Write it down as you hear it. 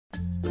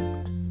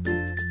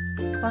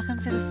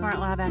Welcome to the Smart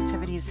Lab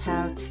Activities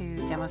How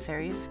To Demo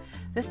Series.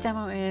 This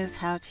demo is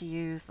how to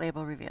use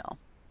Label Reveal.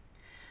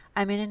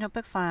 I'm in a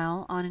notebook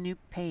file on a new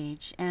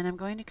page and I'm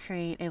going to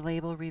create a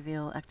Label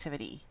Reveal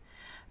activity.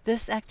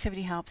 This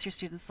activity helps your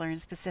students learn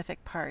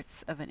specific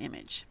parts of an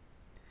image.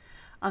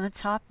 On the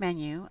top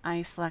menu,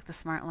 I select the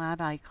Smart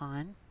Lab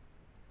icon.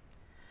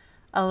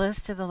 A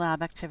list of the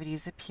lab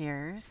activities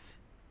appears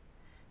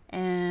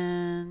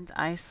and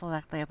I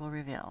select Label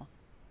Reveal.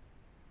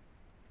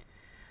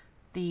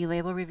 The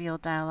Label Reveal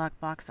dialog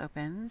box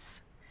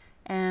opens,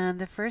 and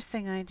the first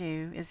thing I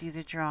do is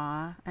either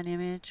draw an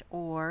image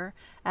or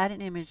add an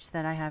image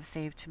that I have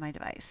saved to my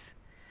device.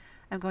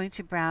 I'm going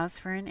to browse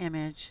for an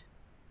image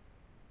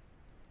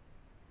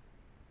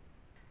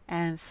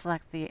and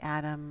select the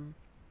atom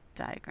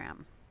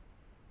diagram.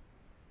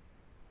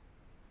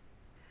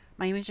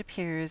 My image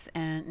appears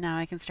and now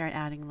I can start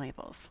adding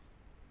labels.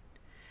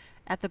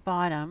 At the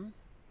bottom,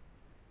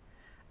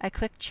 I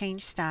click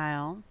Change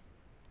Style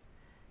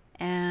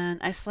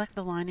and I select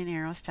the line and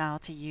arrow style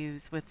to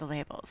use with the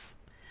labels.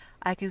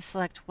 I can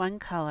select one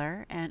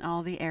color and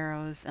all the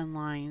arrows and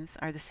lines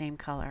are the same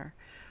color,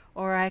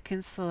 or I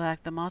can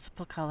select the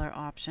multiple color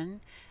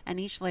option and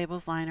each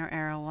label's line or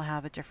arrow will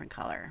have a different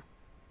color.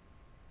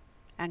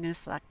 I'm going to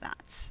select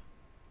that.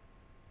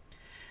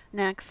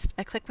 Next,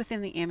 I click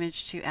within the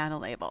image to add a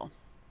label.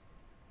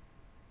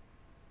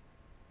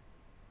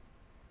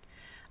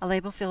 A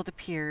label field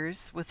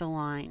appears with a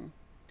line.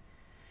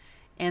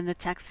 In the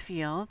text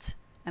field,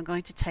 I'm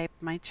going to type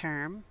my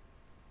term,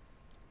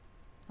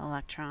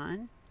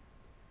 electron,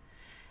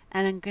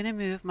 and I'm going to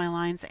move my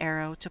line's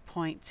arrow to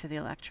point to the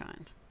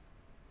electron.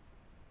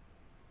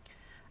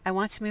 I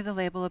want to move the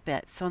label a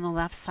bit, so on the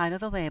left side of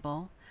the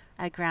label,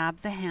 I grab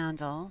the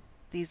handle,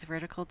 these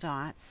vertical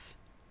dots.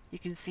 You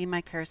can see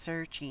my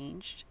cursor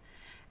changed,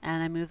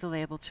 and I move the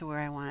label to where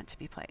I want it to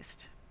be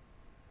placed.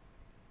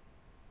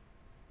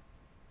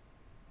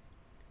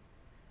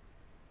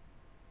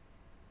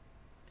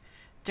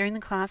 During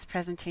the class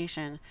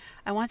presentation,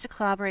 I want to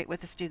collaborate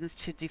with the students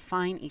to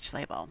define each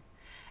label.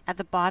 At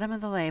the bottom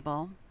of the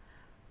label,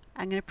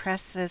 I'm going to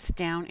press this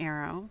down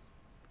arrow,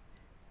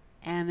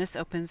 and this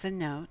opens a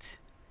note,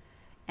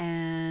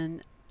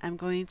 and I'm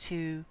going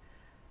to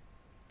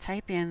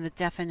type in the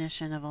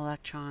definition of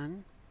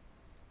electron.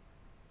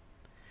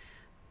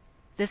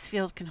 This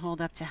field can hold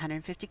up to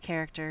 150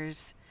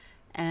 characters,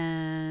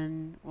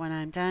 and when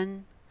I'm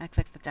done, I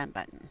click the Done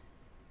button.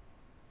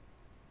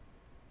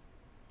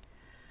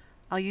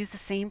 I'll use the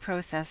same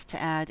process to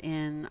add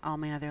in all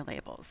my other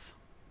labels.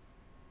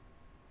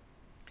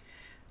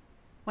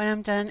 When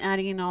I'm done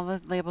adding in all the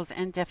labels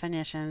and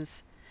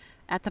definitions,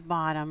 at the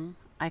bottom,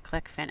 I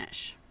click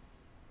Finish.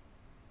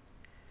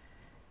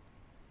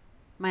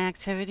 My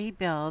activity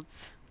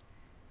builds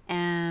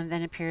and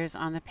then appears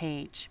on the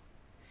page.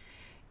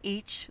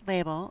 Each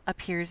label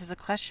appears as a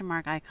question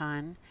mark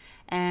icon,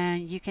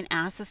 and you can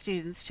ask the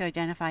students to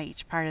identify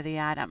each part of the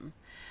atom.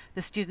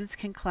 The students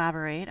can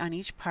collaborate on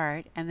each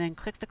part and then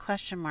click the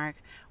question mark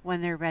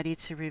when they're ready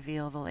to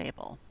reveal the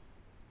label.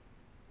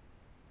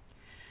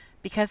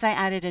 Because I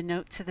added a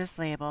note to this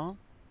label,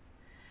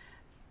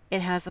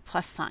 it has a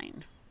plus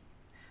sign.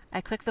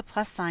 I click the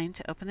plus sign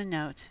to open the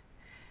note,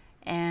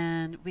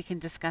 and we can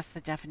discuss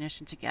the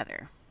definition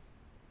together.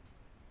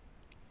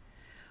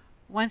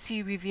 Once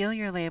you reveal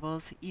your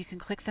labels, you can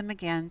click them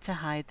again to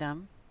hide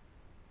them.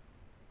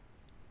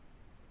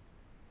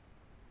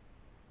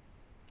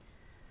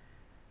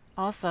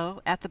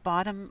 Also, at the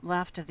bottom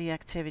left of the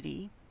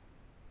activity,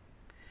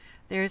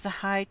 there is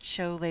a Hide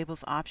Show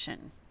Labels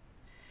option.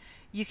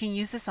 You can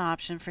use this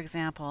option, for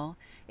example,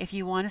 if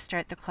you want to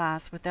start the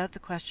class without the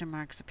question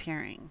marks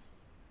appearing.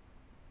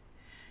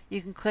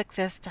 You can click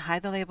this to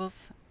hide the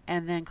labels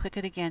and then click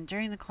it again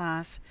during the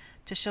class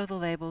to show the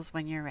labels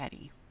when you're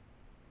ready.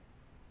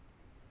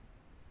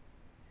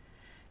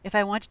 If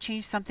I want to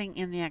change something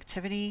in the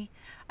activity,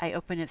 I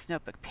open its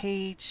notebook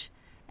page,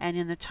 and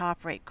in the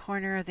top right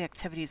corner of the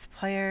Activities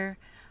player,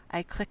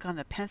 I click on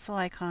the pencil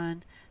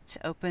icon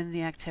to open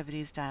the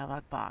Activities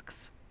dialog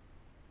box.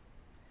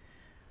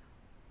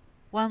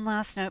 One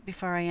last note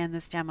before I end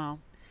this demo.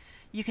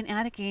 You can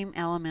add a game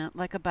element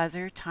like a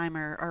buzzer,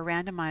 timer, or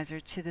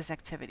randomizer to this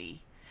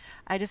activity.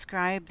 I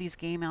describe these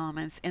game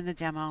elements in the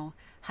demo,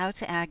 How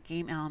to Add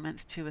Game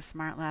Elements to a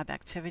Smart Lab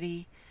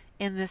Activity,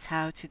 in this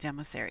How To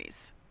Demo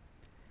series.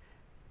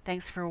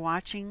 Thanks for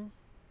watching.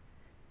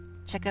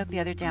 Check out the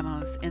other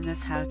demos in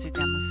this How To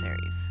Demo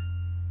series.